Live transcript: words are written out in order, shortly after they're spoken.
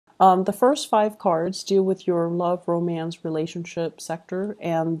The first five cards deal with your love, romance, relationship sector,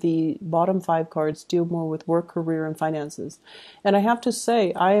 and the bottom five cards deal more with work, career, and finances. And I have to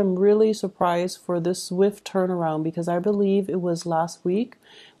say, I am really surprised for this swift turnaround because I believe it was last week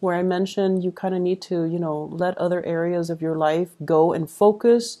where I mentioned you kind of need to, let other areas of your life go and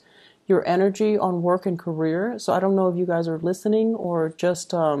focus your energy on work and career. So I don't know if you guys are listening or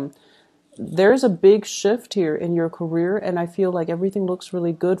just there's a big shift here in your career, and I feel like everything looks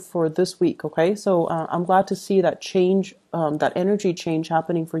really good for this week. Okay, so I'm glad to see that change, that energy change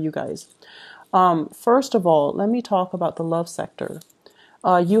happening for you guys. First of all, let me talk about the love sector.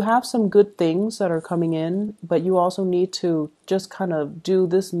 You have some good things that are coming in, but you also need to just kind of do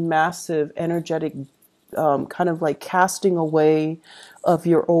this massive energetic kind of like casting away of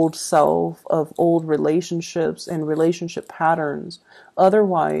your old self, of old relationships and relationship patterns.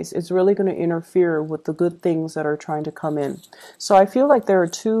 Otherwise, it's really going to interfere with the good things that are trying to come in. So I feel like there are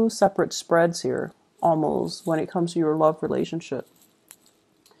two separate spreads here, almost, when it comes to your love relationship.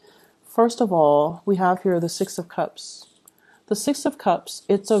 First of all, we have here the Six of Cups. The Six of Cups,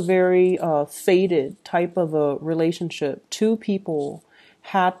 it's a very faded type of a relationship. Two people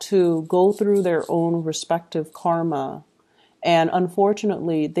had to go through their own respective karma, and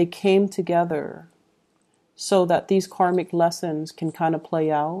unfortunately, they came together so that these karmic lessons can kind of play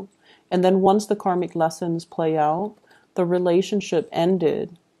out. And then once the karmic lessons play out, the relationship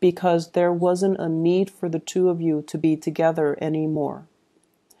ended because there wasn't a need for the two of you to be together anymore.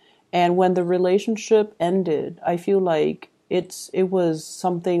 And when the relationship ended, I feel like it was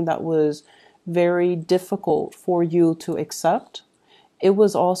something that was very difficult for you to accept. It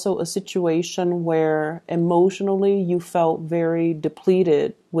was also a situation where emotionally you felt very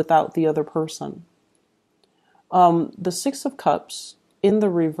depleted without the other person. The Six of Cups in the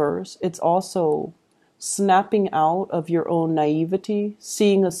reverse, it's also snapping out of your own naivety,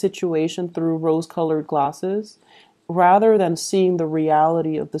 seeing a situation through rose-colored glasses, rather than seeing the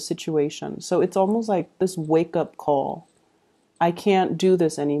reality of the situation. So it's almost like this wake-up call. I can't do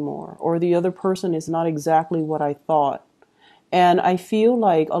this anymore, or the other person is not exactly what I thought. And I feel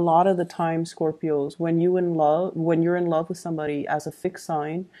like a lot of the time, Scorpios, when you're in love with somebody as a fixed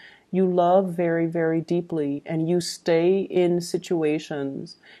sign, you love very, very deeply, and you stay in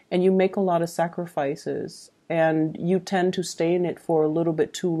situations and you make a lot of sacrifices, and you tend to stay in it for a little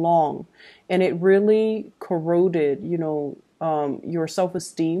bit too long. And it really corroded, your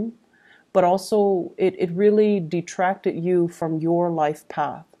self-esteem, but also it really detracted you from your life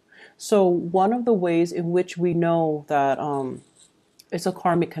path. So one of the ways in which we know that it's a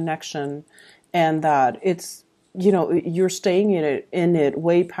karmic connection and that it's, you're staying in it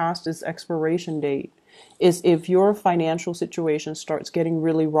way past its expiration date is if your financial situation starts getting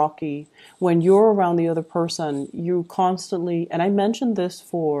really rocky. When you're around the other person, you constantly, and I mentioned this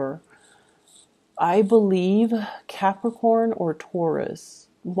for, I believe, Capricorn or Taurus,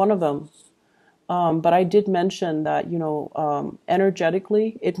 one of them. But I did mention that,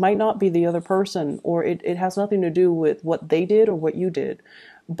 energetically, it might not be the other person, or it has nothing to do with what they did or what you did.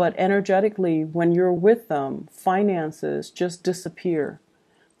 But energetically, when you're with them, finances just disappear.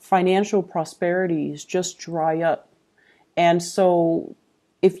 Financial prosperities just dry up. And so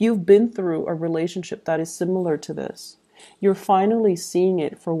if you've been through a relationship that is similar to this, you're finally seeing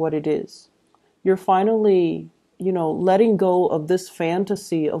it for what it is. You're finally, letting go of this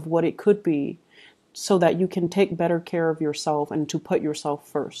fantasy of what it could be, so that you can take better care of yourself and to put yourself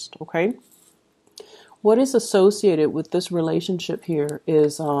first, okay? What is associated with this relationship here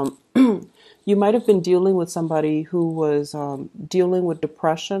is you might have been dealing with somebody who was dealing with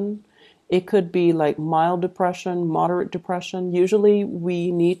depression. It could be like mild depression, moderate depression. Usually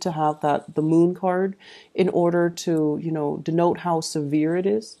we need to have the moon card in order to, denote how severe it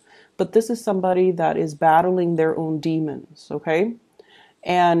is. But this is somebody that is battling their own demons, okay?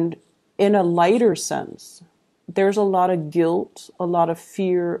 And in a lighter sense, there's a lot of guilt, a lot of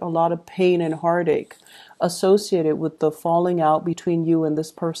fear, a lot of pain and heartache associated with the falling out between you and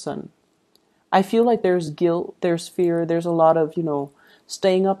this person. I feel like there's guilt, there's fear, there's a lot of,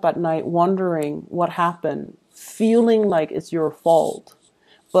 staying up at night wondering what happened, feeling like it's your fault.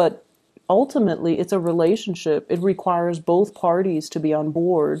 But ultimately, it's a relationship. It requires both parties to be on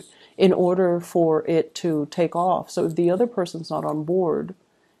board in order for it to take off. So if the other person's not on board,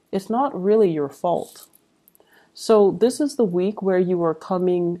 it's not really your fault. So this is the week where you are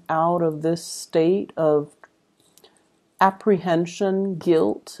coming out of this state of apprehension,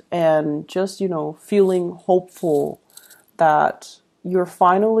 guilt, and just, feeling hopeful that you're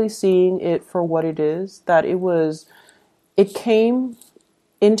finally seeing it for what it is, that it came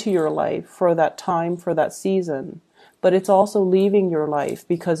into your life for that time, for that season, but it's also leaving your life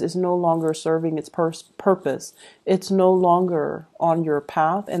because it's no longer serving its purpose. It's no longer on your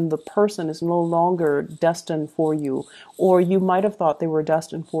path, and the person is no longer destined for you. Or you might have thought they were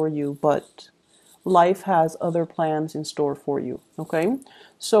destined for you, but life has other plans in store for you. Okay,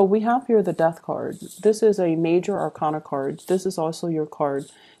 so we have here the Death card. This is a major arcana card. This is also your card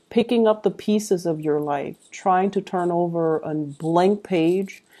picking up the pieces of your life, trying to turn over a blank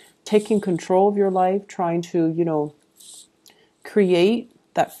page, taking control of your life, trying to, create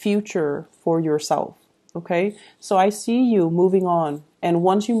that future for yourself. Okay, so I see you moving on, and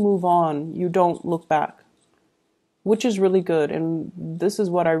once you move on, you don't look back, which is really good. And this is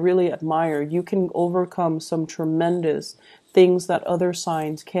what I really admire. You can overcome some tremendous things that other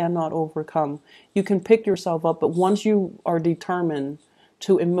signs cannot overcome. You can pick yourself up, but once you are determined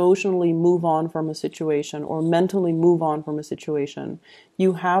to emotionally move on from a situation or mentally move on from a situation,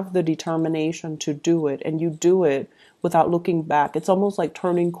 you have the determination to do it, and you do it without looking back. It's almost like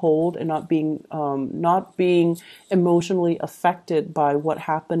turning cold and not being emotionally affected by what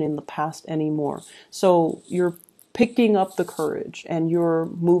happened in the past anymore. So you're picking up the courage and you're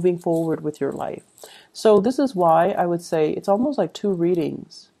moving forward with your life. So this is why I would say it's almost like two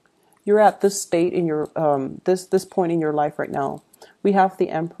readings. You're at this state in your this point in your life right now. We have the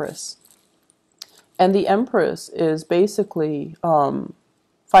Empress, and the Empress is basically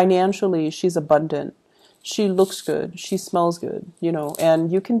financially, she's abundant. She looks good. She smells good,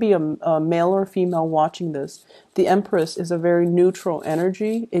 and you can be a male or female watching this. The Empress is a very neutral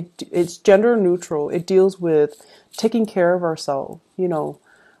energy. It's gender neutral. It deals with taking care of ourselves,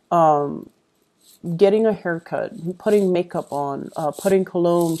 getting a haircut, putting makeup on, putting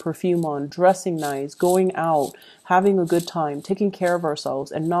cologne, perfume on, dressing nice, going out, having a good time, taking care of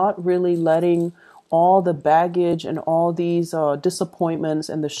ourselves, and not really letting all the baggage and all these disappointments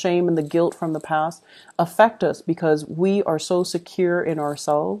and the shame and the guilt from the past affect us, because we are so secure in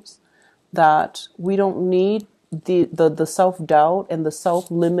ourselves that we don't need the self-doubt and the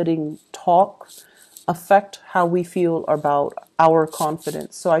self-limiting talk affect how we feel about our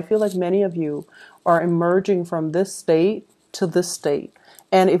confidence. So I feel like many of you are emerging from this state to this state.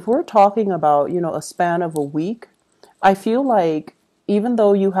 And if we're talking about, a span of a week, I feel like even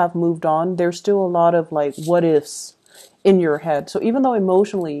though you have moved on, there's still a lot of like what ifs in your head. So even though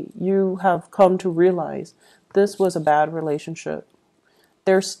emotionally you have come to realize this was a bad relationship,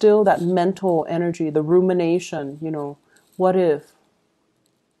 there's still that mental energy, the rumination, what if?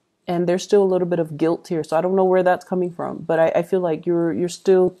 And there's still a little bit of guilt here. So I don't know where that's coming from, but I feel like you're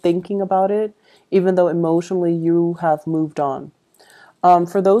still thinking about it, even though emotionally you have moved on.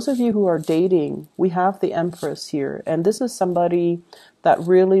 For those of you who are dating, we have the Empress here. And this is somebody that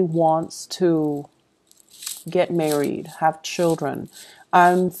really wants to get married, have children.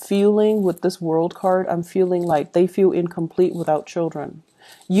 I'm feeling with this World card, I'm feeling like they feel incomplete without children.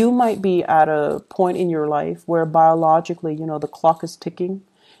 You might be at a point in your life where biologically, the clock is ticking.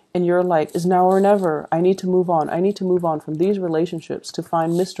 And you're like, it's now or never. I need to move on. I need to move on from these relationships to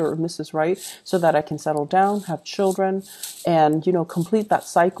find Mr. or Mrs. Right so that I can settle down, have children, and, complete that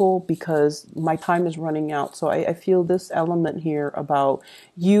cycle because my time is running out. So I feel this element here about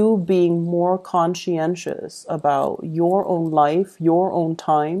you being more conscientious about your own life, your own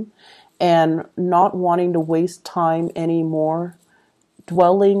time, and not wanting to waste time anymore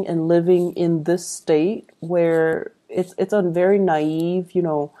dwelling and living in this state where it's a very naive,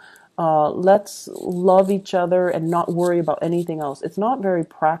 let's love each other and not worry about anything else. It's not very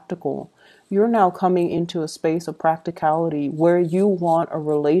practical. You're now coming into a space of practicality where you want a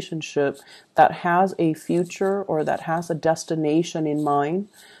relationship that has a future or that has a destination in mind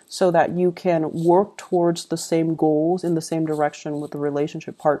so that you can work towards the same goals in the same direction with the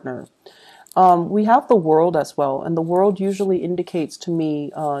relationship partner. We have the World as well, and the World usually indicates to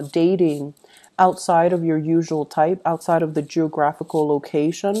me dating outside of your usual type, outside of the geographical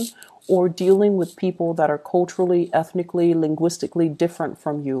location, or dealing with people that are culturally, ethnically, linguistically different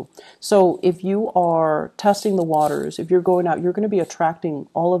from you. So if you are testing the waters, if you're going out, you're going to be attracting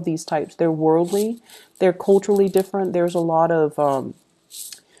all of these types. They're worldly, they're culturally different. There's a lot of,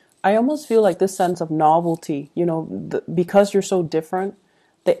 I almost feel like this sense of novelty, because you're so different.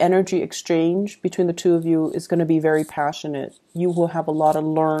 The energy exchange between the two of you is going to be very passionate. You will have a lot to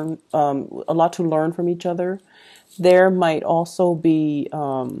learn from each other. There might also be,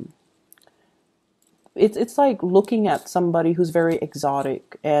 it's like looking at somebody who's very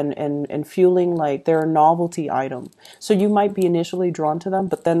exotic and feeling like they're a novelty item. So you might be initially drawn to them,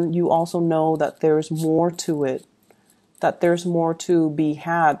 but then you also know that there's more to it, that there's more to be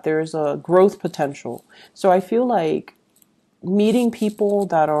had. There's a growth potential. So I feel like meeting people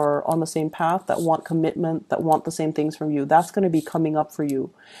that are on the same path, that want commitment, that want the same things from you. That's going to be coming up for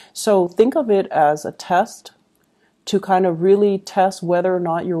you. So think of it as a test to kind of really test whether or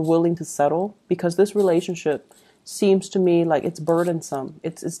not you're willing to settle, because this relationship seems to me like it's burdensome,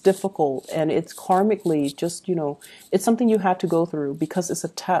 it's difficult, and it's karmically just, it's something you had to go through because it's a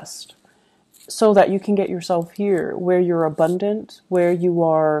test so that you can get yourself here where you're abundant, where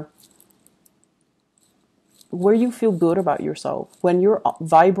you feel good about yourself. When you're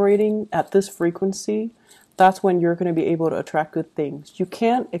vibrating at this frequency, that's when you're going to be able to attract good things. You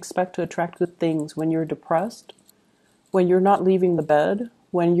can't expect to attract good things when you're depressed, when you're not leaving the bed,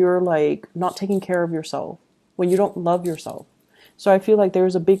 when you're like not taking care of yourself, when you don't love yourself. So I feel like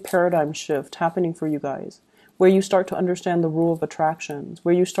there's a big paradigm shift happening for you guys, where you start to understand the rule of attractions,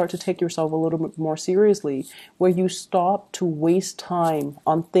 where you start to take yourself a little bit more seriously, where you stop to waste time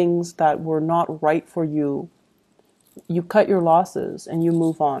on things that were not right for you. You cut your losses and you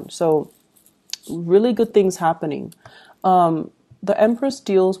move on. So really good things happening. The Empress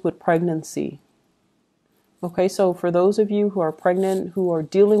deals with pregnancy. Okay, so for those of you who are pregnant, who are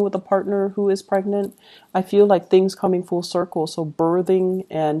dealing with a partner who is pregnant, I feel like things coming full circle. So birthing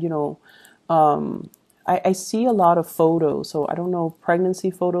and, I see a lot of photos. So I don't know, pregnancy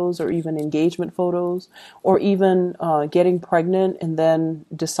photos or even engagement photos, or even getting pregnant and then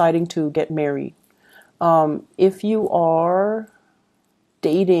deciding to get married. If you are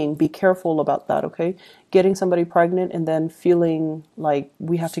dating, be careful about that, okay? Getting somebody pregnant and then feeling like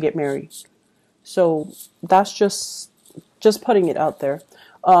we have to get married. So that's just putting it out there.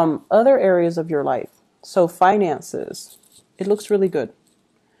 Other areas of your life. So finances, it looks really good.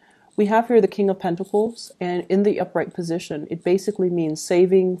 We have here the King of Pentacles, and in the upright position, it basically means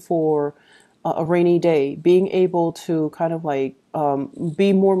saving for a rainy day, being able to kind of like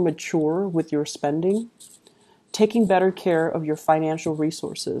be more mature with your spending, taking better care of your financial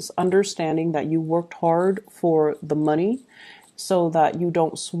resources, understanding that you worked hard for the money so that you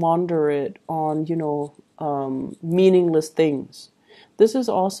don't squander it on, meaningless things. This is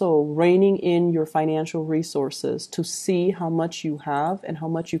also reining in your financial resources to see how much you have and how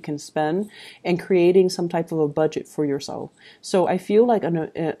much you can spend, and creating some type of a budget for yourself. So I feel like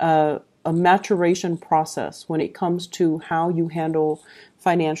a maturation process when it comes to how you handle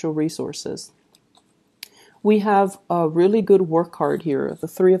financial resources. We have a really good work card here, the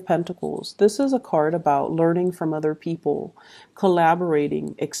Three of Pentacles. This is a card about learning from other people,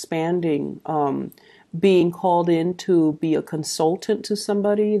 collaborating, expanding, being called in to be a consultant to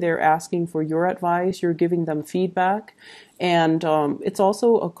somebody. They're asking for your advice. You're giving them feedback. And it's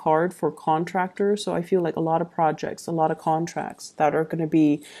also a card for contractors. So I feel like a lot of projects, a lot of contracts that are going to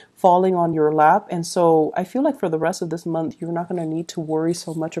be falling on your lap. And so I feel like for the rest of this month, you're not going to need to worry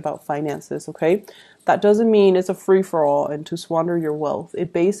so much about finances, okay? That doesn't mean it's a free-for-all and to squander your wealth.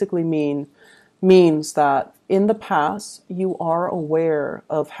 It basically means that in the past, you are aware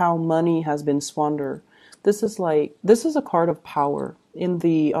of how money has been squandered. This is a card of power in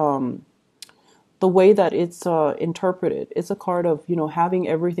the way that it's interpreted. It's a card of, having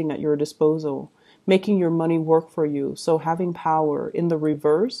everything at your disposal, making your money work for you. So having power. In the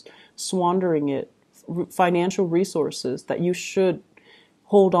reverse, squandering it, financial resources that you should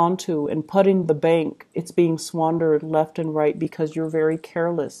hold on to and put in the bank, it's being squandered left and right because you're very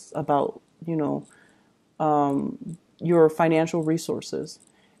careless about, your financial resources.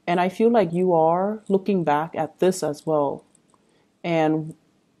 And I feel like you are looking back at this as well, and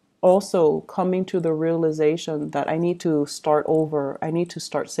also coming to the realization that I need to start over. I need to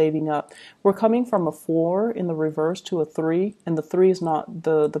start saving up. We're coming from a 4 in the reverse to a 3, and the 3 is not,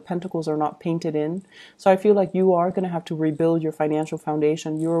 the pentacles are not painted in. So I feel like you are going to have to rebuild your financial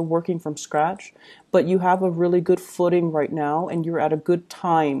foundation. You're working from scratch, but you have a really good footing right now, and you're at a good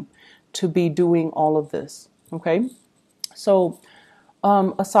time to be doing all of this. Okay? So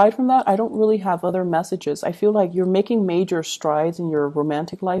aside from that, I don't really have other messages. I feel like you're making major strides in your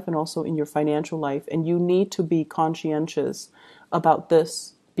romantic life and also in your financial life. And you need to be conscientious about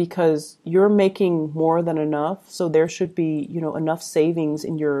this because you're making more than enough. So there should be, enough savings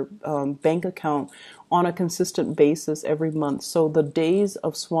in your bank account on a consistent basis every month. So the days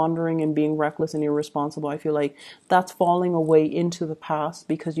of squandering and being reckless and irresponsible, I feel like that's falling away into the past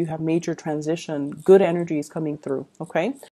because you have major transition. Good energy is coming through. Okay.